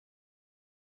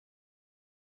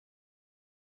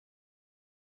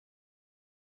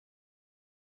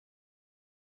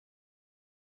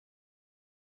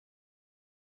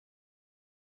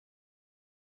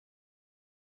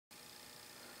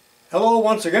Hello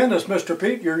once again, it's Mr.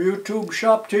 Pete, your YouTube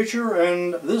shop teacher,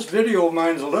 and this video of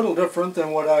mine is a little different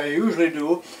than what I usually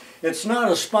do. It's not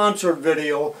a sponsored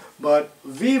video, but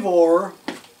Vevor,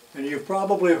 and you've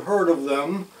probably heard of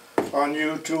them on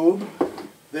YouTube,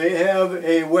 they have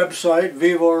a website,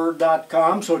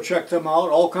 vevor.com, so check them out.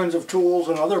 All kinds of tools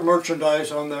and other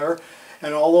merchandise on there.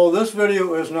 And although this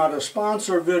video is not a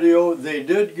sponsored video, they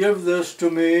did give this to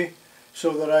me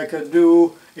so that I could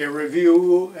do a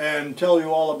review and tell you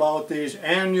all about these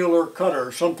annular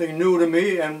cutters, something new to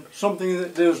me and something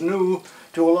that is new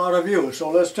to a lot of you. So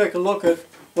let's take a look at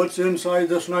what's inside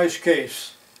this nice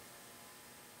case.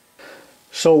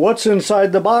 So what's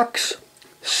inside the box?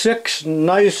 6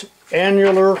 nice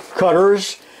annular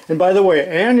cutters. And by the way,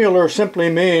 annular simply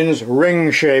means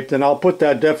ring-shaped, and I'll put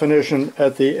that definition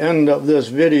at the end of this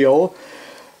video.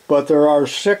 But there are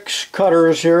 6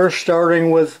 cutters here,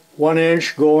 starting with 1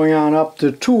 inch going on up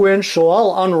to 2 inch, so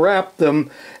I'll unwrap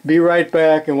them, be right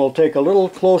back, and we'll take a little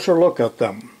closer look at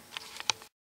them.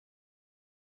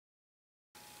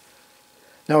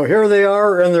 Now here they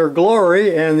are in their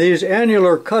glory, and these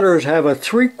annular cutters have a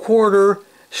 3/4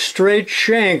 straight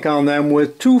shank on them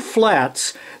with 2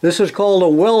 flats. This is called a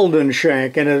Weldon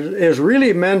shank, and it is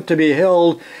really meant to be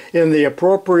held in the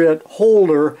appropriate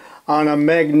holder on a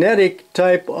magnetic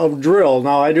type of drill.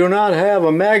 Now I do not have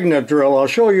a magnet drill. I'll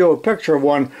show you a picture of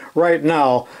one right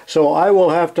now. So I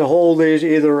will have to hold these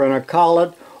either in a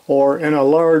collet or in a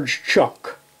large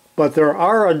chuck. But there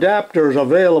are adapters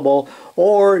available,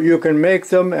 or you can make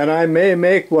them, and I may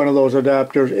make one of those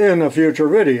adapters in a future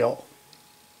video.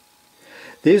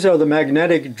 These are the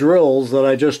magnetic drills that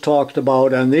I just talked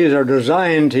about, and these are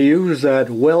designed to use that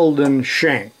Weldon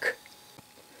shank.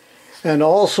 And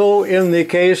also in the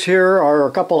case here are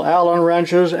a couple Allen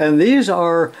wrenches, and these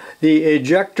are the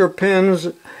ejector pins.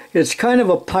 It's kind of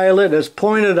a pilot. It's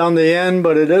pointed on the end,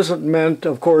 but it isn't meant,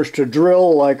 of course, to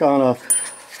drill like on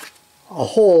a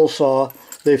hole saw.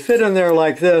 They fit in there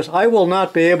like this. I will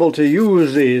not be able to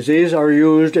use these. These are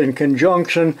used in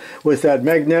conjunction with that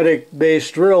magnetic base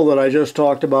drill that I just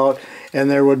talked about, and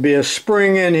there would be a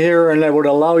spring in here, and that would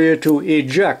allow you to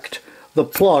eject the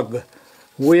plug.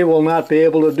 We will not be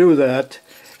able to do that,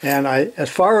 and as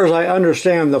far as I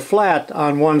understand, the flat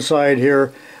on one side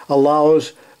here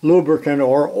allows lubricant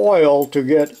or oil to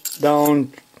get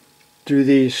down to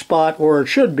the spot where it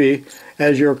should be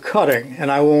as you're cutting,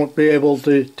 and I won't be able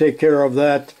to take care of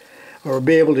that or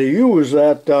be able to use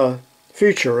that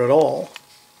feature at all.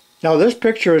 Now this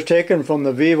picture is taken from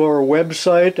the Vevor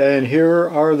website, and here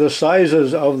are the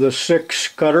sizes of the 6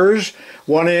 cutters: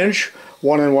 1 inch,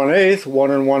 1 1/8,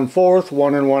 1 1/4,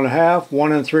 1 1/2,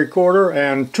 1 3/4,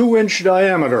 and 2 inch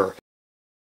diameter.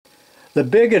 The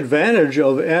big advantage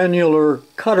of annular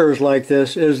cutters like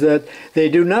this is that they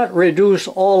do not reduce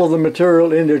all of the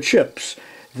material into chips.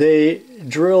 They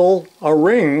drill a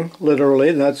ring,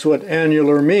 literally, that's what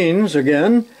annular means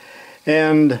again,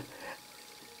 and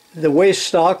the waste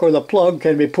stock or the plug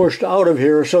can be pushed out of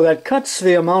here, so that cuts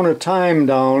the amount of time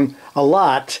down a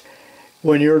lot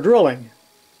when you're drilling.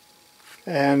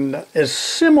 And is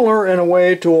similar in a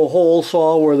way to a hole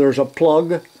saw where there's a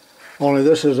plug, only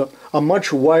this is a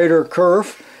much wider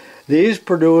kerf. These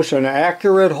produce an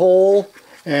accurate hole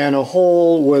and a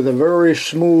hole with a very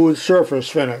smooth surface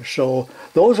finish. So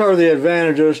those are the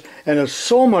advantages, and it's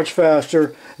so much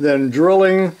faster than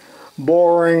drilling,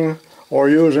 boring, or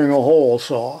using a hole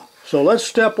saw. So let's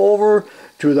step over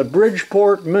to the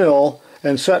Bridgeport mill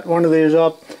and set one of these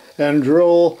up and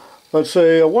drill, let's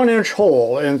say, a 1 inch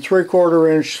hole in 3/4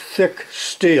 inch thick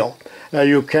steel. Now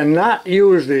you cannot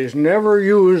use these, never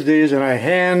use these in a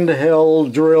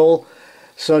handheld drill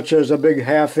such as a big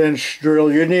 1/2 inch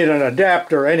drill. You need an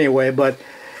adapter anyway, but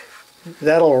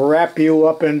that'll wrap you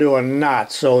up into a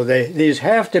knot. So these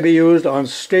have to be used on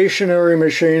stationary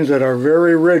machines that are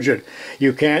very rigid.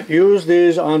 You can't use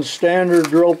these on standard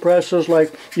drill presses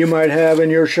like you might have in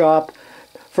your shop.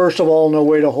 First of all, no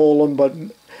way to hold them, but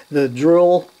the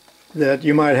drill that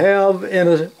you might have in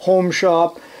a home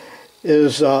shop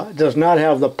does not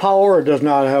have the power, it does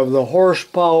not have the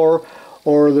horsepower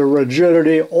or the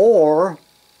rigidity or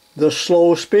the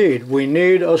slow speed. We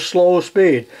need a slow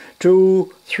speed,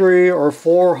 200, 300, or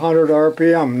 400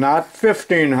 RPM, not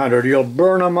 1500. You'll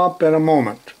burn them up in a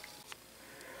moment.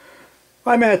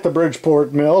 I'm at the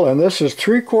Bridgeport mill, and this is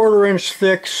 3/4 inch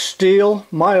thick steel,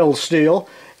 mild steel,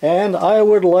 and I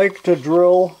would like to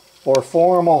drill or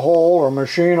form a hole or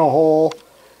machine a hole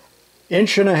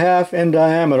 1.5 inches in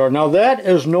diameter. Now that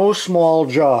is no small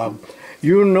job.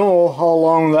 You know how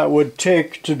long that would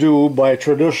take to do by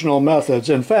traditional methods.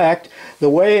 In fact, the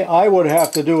way I would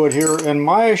have to do it here in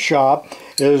my shop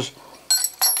is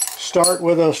start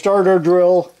with a starter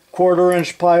drill 1/4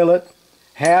 inch pilot,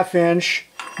 1/2 inch,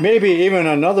 maybe even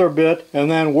another bit, and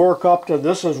then work up to,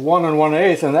 this is 1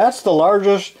 1/8, and that's the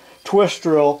largest twist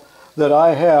drill that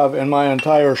I have in my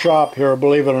entire shop here,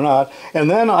 believe it or not. And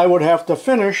then I would have to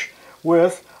finish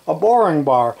with a boring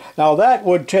bar. Now that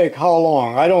would take how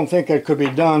long? I don't think it could be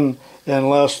done in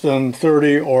less than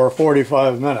 30 or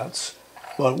 45 minutes.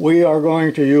 But we are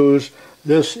going to use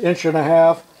this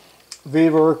 1.5"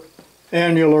 vevor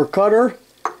annular cutter.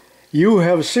 You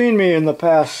have seen me in the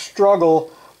past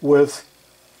struggle with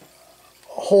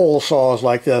hole saws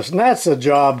like this, and that's a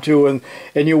job too, and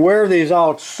you wear these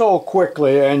out so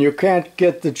quickly and you can't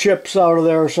get the chips out of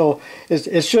there, so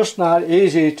it's just not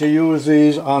easy to use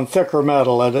these on thicker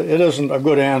metal. It isn't a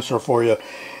good answer for you.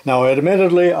 Now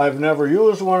admittedly I've never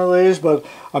used one of these, but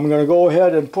I'm going to go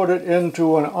ahead and put it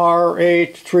into an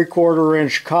R8 3/4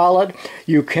 inch collet.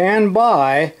 You can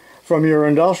buy from your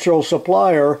industrial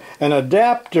supplier an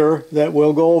adapter that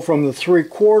will go from the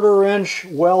 3/4 inch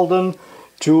Weldon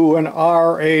to an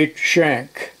R8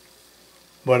 shank,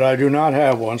 but I do not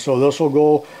have one, so this will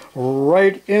go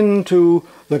right into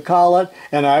the collet,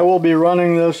 and I will be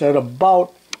running this at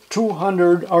about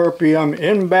 200 RPM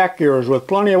in back gears with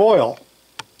plenty of oil.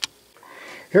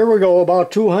 Here we go,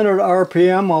 about 200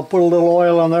 RPM. I'll put a little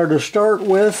oil on there to start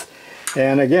with,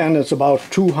 and again it's about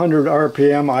 200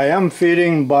 RPM. I am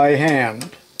feeding by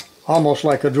hand, almost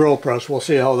like a drill press. We'll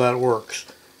see how that works.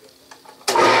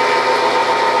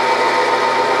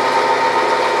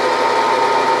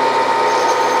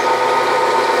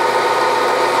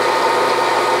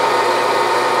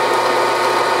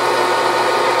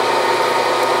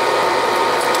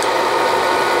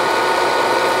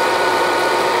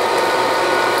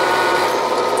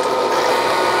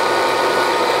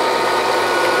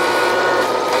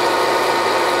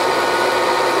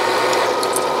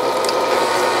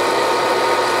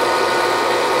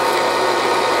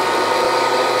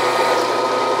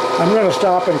 I'm going to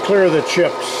stop and clear the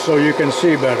chips so you can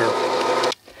see better.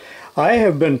 I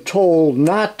have been told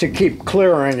not to keep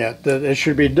clearing it, that it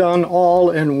should be done all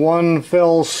in one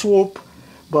fell swoop,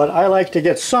 but I like to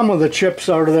get some of the chips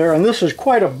out of there, and this is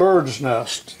quite a bird's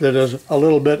nest that is a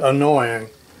little bit annoying.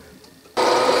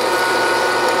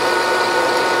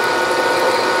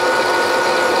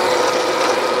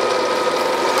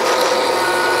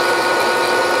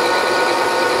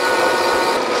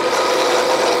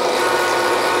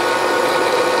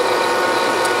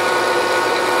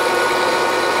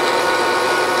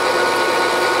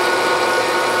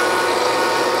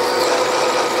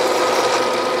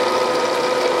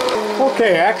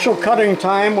 Okay, actual cutting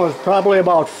time was probably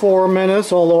about 4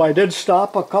 minutes, although I did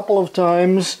stop a couple of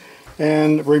times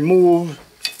and remove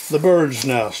the bird's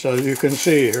nest. As you can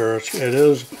see here, it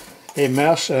is a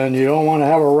mess, and you don't want to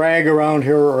have a rag around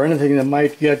here or anything that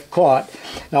might get caught.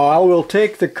 Now I will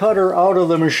take the cutter out of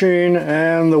the machine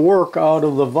and the work out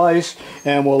of the vise,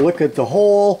 and we'll look at the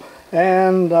hole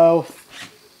and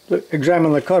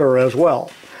examine the cutter as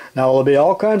well. Now there'll be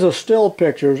all kinds of still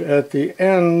pictures at the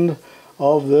end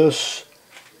of this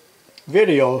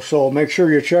video, so make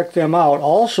sure you check them out.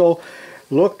 Also,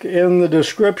 look in the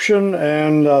description,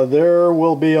 and there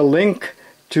will be a link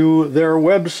to their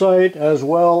website, as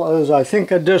well as I think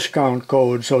a discount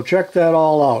code, so check that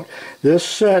all out. This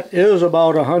set is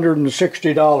about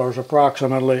 $160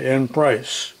 approximately in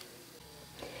price.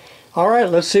 Alright,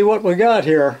 let's see what we got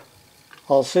here.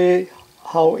 I'll see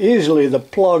how easily the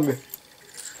plug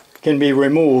can be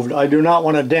removed. I do not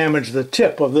want to damage the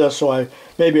tip of this, so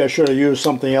maybe I should have used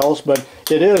something else, but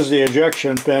it is the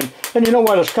ejection pin. And you know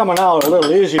what, it's coming out a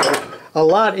little easier, a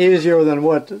lot easier than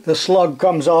what the slug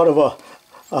comes out of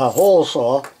a hole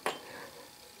saw.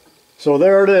 So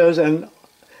there it is, and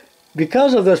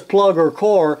because of this plug or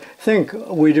core, think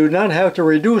we do not have to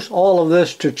reduce all of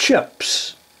this to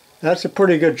chips. That's a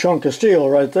pretty good chunk of steel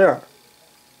right there.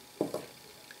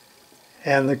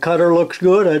 And the cutter looks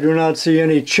good. I do not see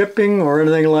any chipping or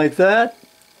anything like that,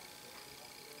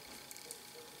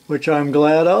 which I'm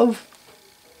glad of.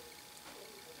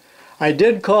 I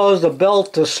did cause the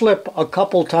belt to slip a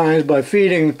couple times by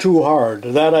feeding too hard.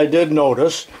 That I did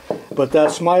notice, but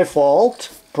that's my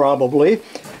fault, probably.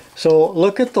 So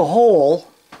look at the hole.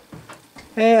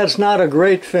 It's not a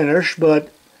great finish, but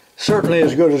certainly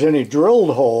as good as any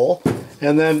drilled hole.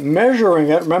 And then measuring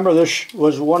it, remember this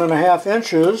was 1.5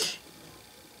 inches.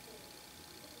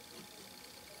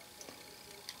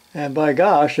 And by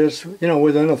gosh, it's, you know,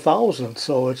 within 1,000,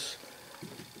 so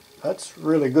that's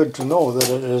really good to know that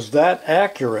it is that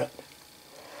accurate.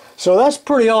 So that's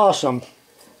pretty awesome.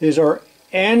 These are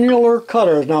annular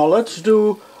cutters. Now let's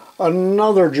do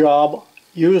another job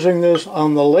using this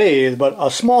on the lathe, but a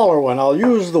smaller one. I'll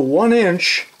use the 1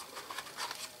 inch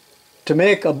to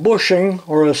make a bushing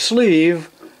or a sleeve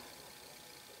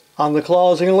on the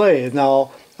closing lathe.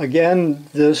 Now again,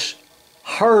 this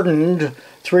hardened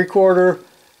 3/4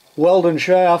 Weldon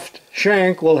shaft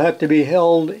shank will have to be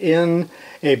held in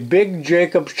a big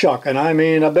Jacob's chuck, and I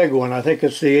mean a big one. I think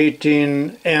it's the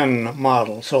 18N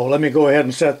model. So let me go ahead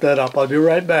and set that up. I'll be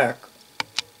right back.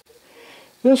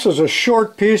 This is a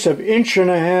short piece of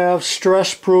 1.5"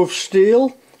 stress-proof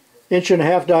steel,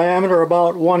 1.5" diameter,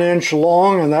 about 1 inch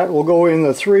long, and that will go in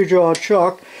the 3-jaw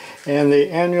chuck. And the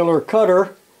annular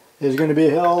cutter is going to be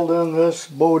held in this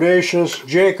bodacious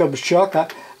Jacob's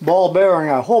chuck. Ball bearing,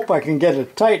 I hope I can get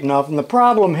it tight enough. And the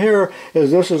problem here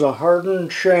is this is a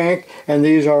hardened shank and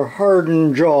these are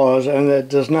hardened jaws, and it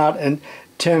does not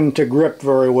tend to grip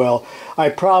very well. I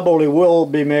probably will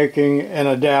be making an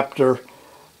adapter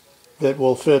that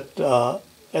will fit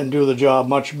and do the job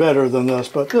much better than this,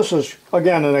 but this is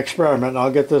again an experiment. I'll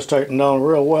get this tightened down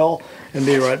real well and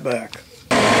be right back.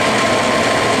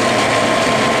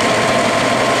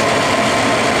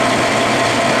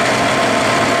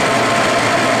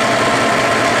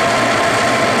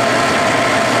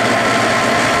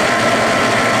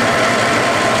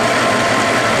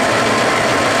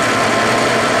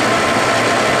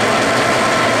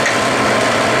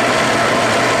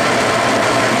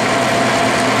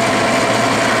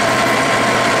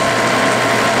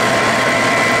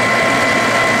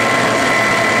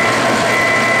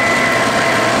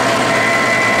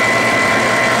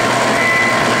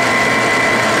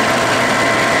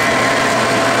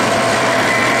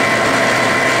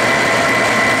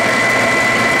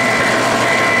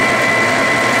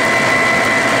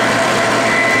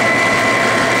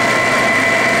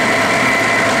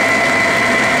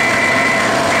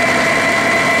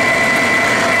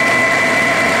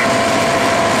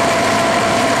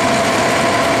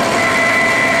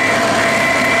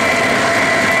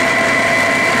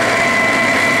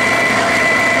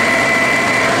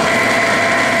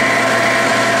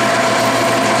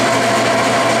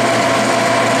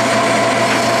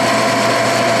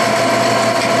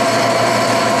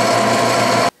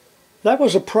 That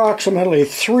was approximately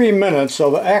 3 minutes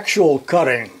of actual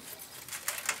cutting.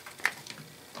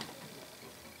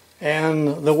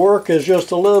 And the work is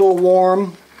just a little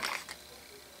warm,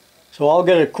 so I'll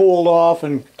get it cooled off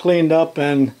and cleaned up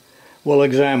and we'll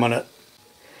examine it.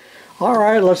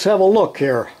 Alright, let's have a look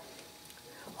here.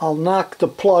 I'll knock the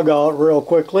plug out real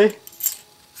quickly.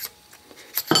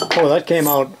 Oh, that came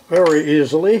out very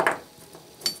easily.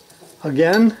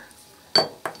 Again,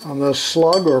 on the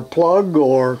slug or plug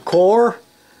or core,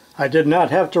 I did not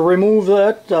have to remove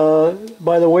that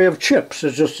by the way of chips.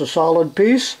 It's just a solid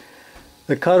piece.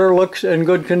 The cutter looks in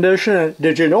good condition.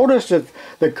 Did you notice that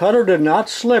the cutter did not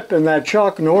slip in that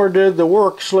chuck, nor did the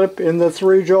work slip in the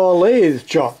 3-jaw lathe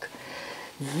chuck?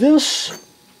 These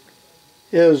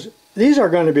are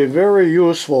going to be very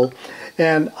useful.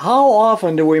 And how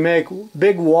often do we make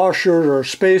big washers or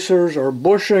spacers or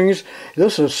bushings?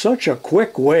 This is such a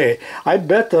quick way. I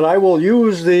bet that I will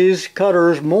use these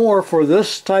cutters more for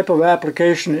this type of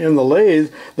application in the lathe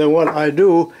than what I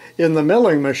do in the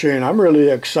milling machine. I'm really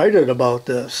excited about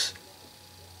this.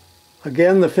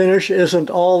 Again, the finish isn't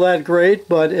all that great,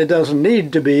 but it doesn't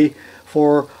need to be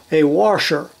for a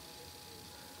washer.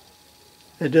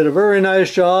 It did a very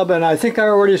nice job, and I think I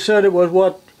already said it was,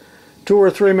 what, 2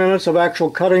 or 3 minutes of actual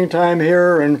cutting time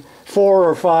here and 4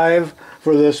 or 5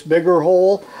 for this bigger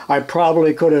hole. I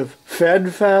probably could have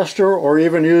fed faster or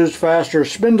even used faster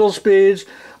spindle speeds,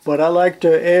 but I like to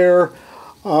err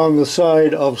on the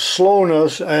side of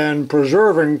slowness and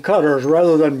preserving cutters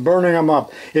rather than burning them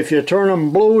up. If you turn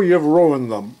them blue, you've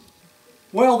ruined them.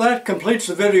 Well, that completes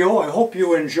the video. I hope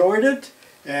you enjoyed it,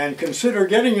 and consider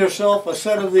getting yourself a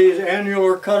set of these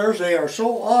annular cutters. They are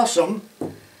so awesome.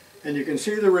 And you can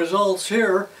see the results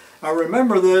here. Now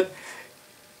remember that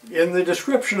in the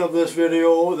description of this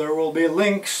video there will be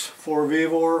links for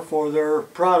vevor, for their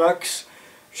products.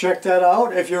 Check that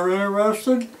out if you're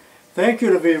interested. Thank you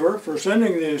to vevor for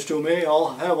sending these to me.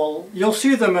 You'll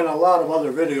see them in a lot of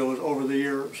other videos over the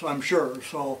years, I'm sure.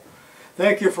 So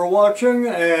thank you for watching,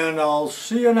 and I'll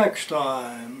see you next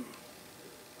time.